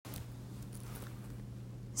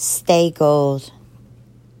Stay gold.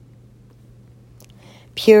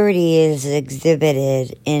 Purity is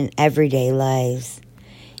exhibited in everyday lives.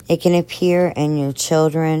 It can appear in your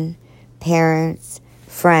children, parents,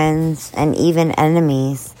 friends, and even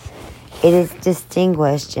enemies. It is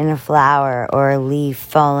distinguished in a flower or a leaf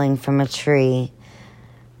falling from a tree.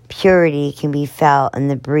 Purity can be felt in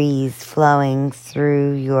the breeze flowing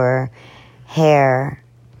through your hair.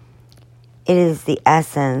 It is the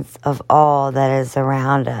essence of all that is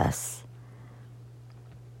around us.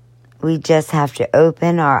 We just have to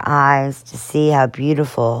open our eyes to see how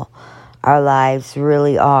beautiful our lives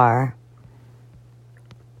really are.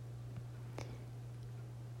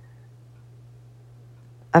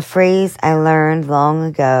 A phrase I learned long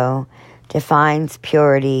ago defines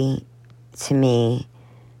purity to me: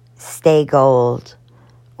 stay gold,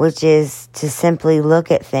 which is to simply look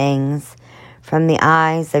at things from the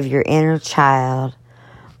eyes of your inner child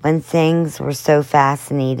when things were so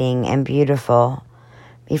fascinating and beautiful,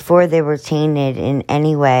 before they were tainted in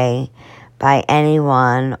any way by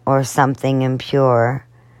anyone or something impure.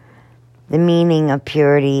 The meaning of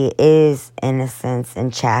purity is innocence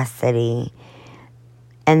and chastity,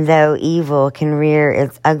 and though evil can rear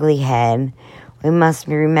its ugly head, we must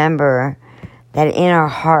remember that in our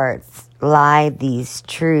hearts lie these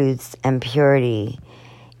truths and purity.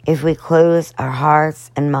 If we close our hearts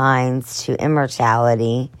and minds to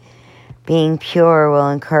immortality, being pure will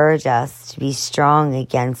encourage us to be strong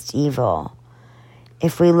against evil.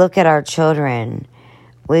 If we look at our children,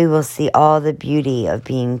 we will see all the beauty of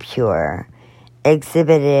being pure,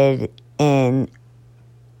 exhibited in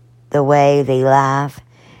the way they laugh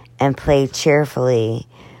and play cheerfully,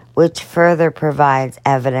 which further provides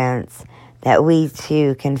evidence that we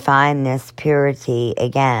too can find this purity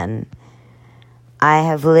again. I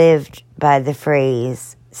have lived by the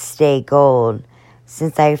phrase, stay gold,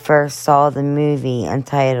 since I first saw the movie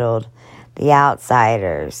entitled The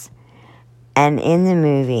Outsiders. And in the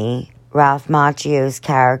movie, Ralph Macchio's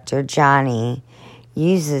character, Johnny,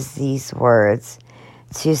 uses these words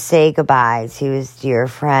to say goodbye to his dear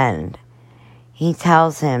friend. He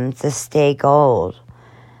tells him to stay gold.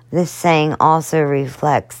 This saying also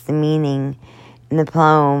reflects the meaning in the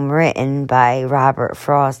poem written by Robert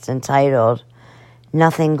Frost entitled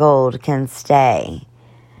Nothing Gold Can Stay.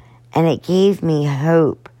 And it gave me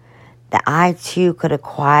hope that I too could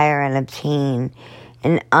acquire and obtain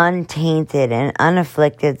an untainted and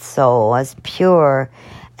unafflicted soul as pure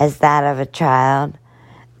as that of a child.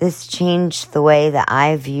 This changed the way that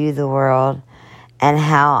I view the world and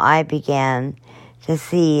how I began to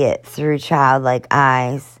see it through childlike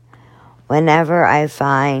eyes. Whenever I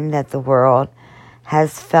find that the world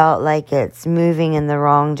has felt like it's moving in the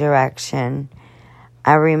wrong direction,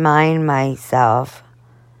 I remind myself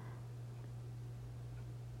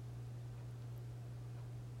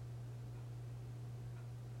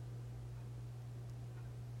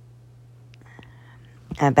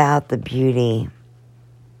about the beauty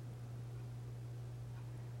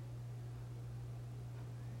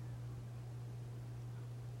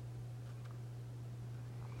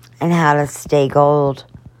and how to stay gold.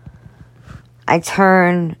 I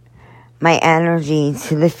turn my energy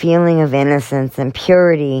to the feeling of innocence and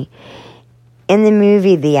purity. In the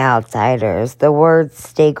movie The Outsiders, the words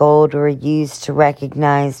stay gold were used to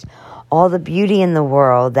recognize all the beauty in the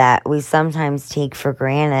world that we sometimes take for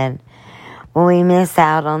granted. When we miss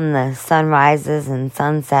out on the sunrises and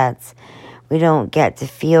sunsets, we don't get to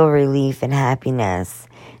feel relief and happiness.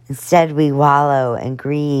 Instead, we wallow and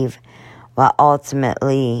grieve while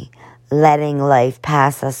ultimately letting life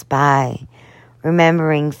pass us by,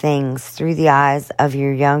 remembering things through the eyes of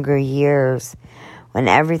your younger years when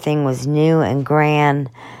everything was new and grand,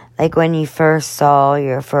 like when you first saw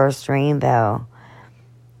your first rainbow.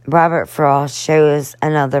 Robert Frost shows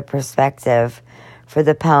another perspective for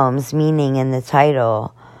the poem's meaning in the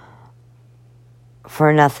title,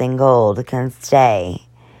 For Nothing Gold Can Stay,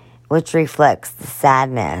 which reflects the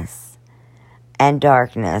sadness and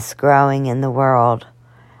darkness growing in the world,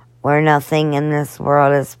 where nothing in this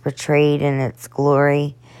world is portrayed in its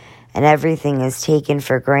glory and everything is taken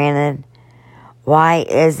for granted. Why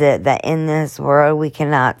is it that in this world we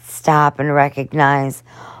cannot stop and recognize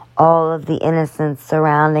all of the innocence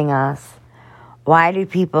surrounding us? Why do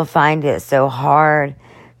people find it so hard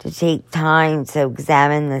to take time to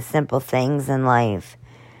examine the simple things in life?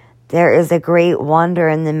 There is a great wonder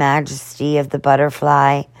in the majesty of the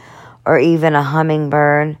butterfly or even a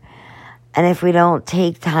hummingbird. And if we don't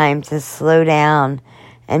take time to slow down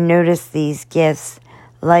and notice these gifts,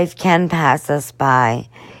 life can pass us by,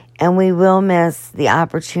 and we will miss the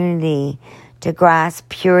opportunity to grasp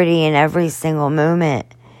purity in every single moment.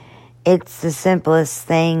 It's the simplest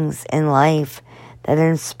things in life that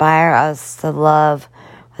inspire us to love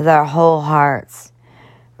with our whole hearts.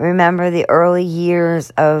 Remember the early years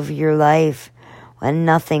of your life when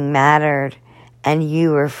nothing mattered and you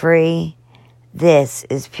were free? This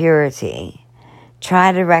is purity.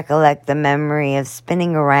 Try to recollect the memory of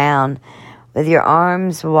spinning around with your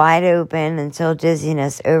arms wide open until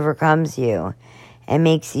dizziness overcomes you and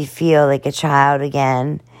makes you feel like a child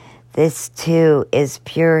again. This too is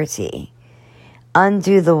purity.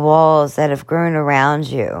 Undo the walls that have grown around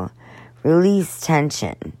you. Release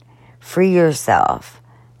tension. Free yourself.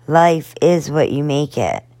 Life is what you make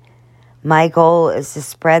it. My goal is to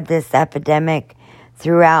spread this epidemic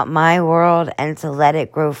throughout my world and to let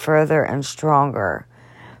it grow further and stronger.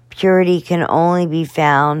 Purity can only be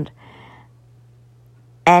found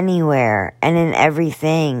anywhere and in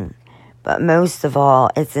everything, but most of all,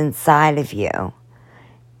 it's inside of you.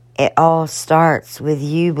 It all starts with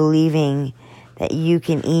you believing that you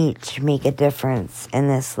can each make a difference in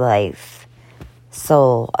this life.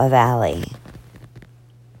 Soul of Ali.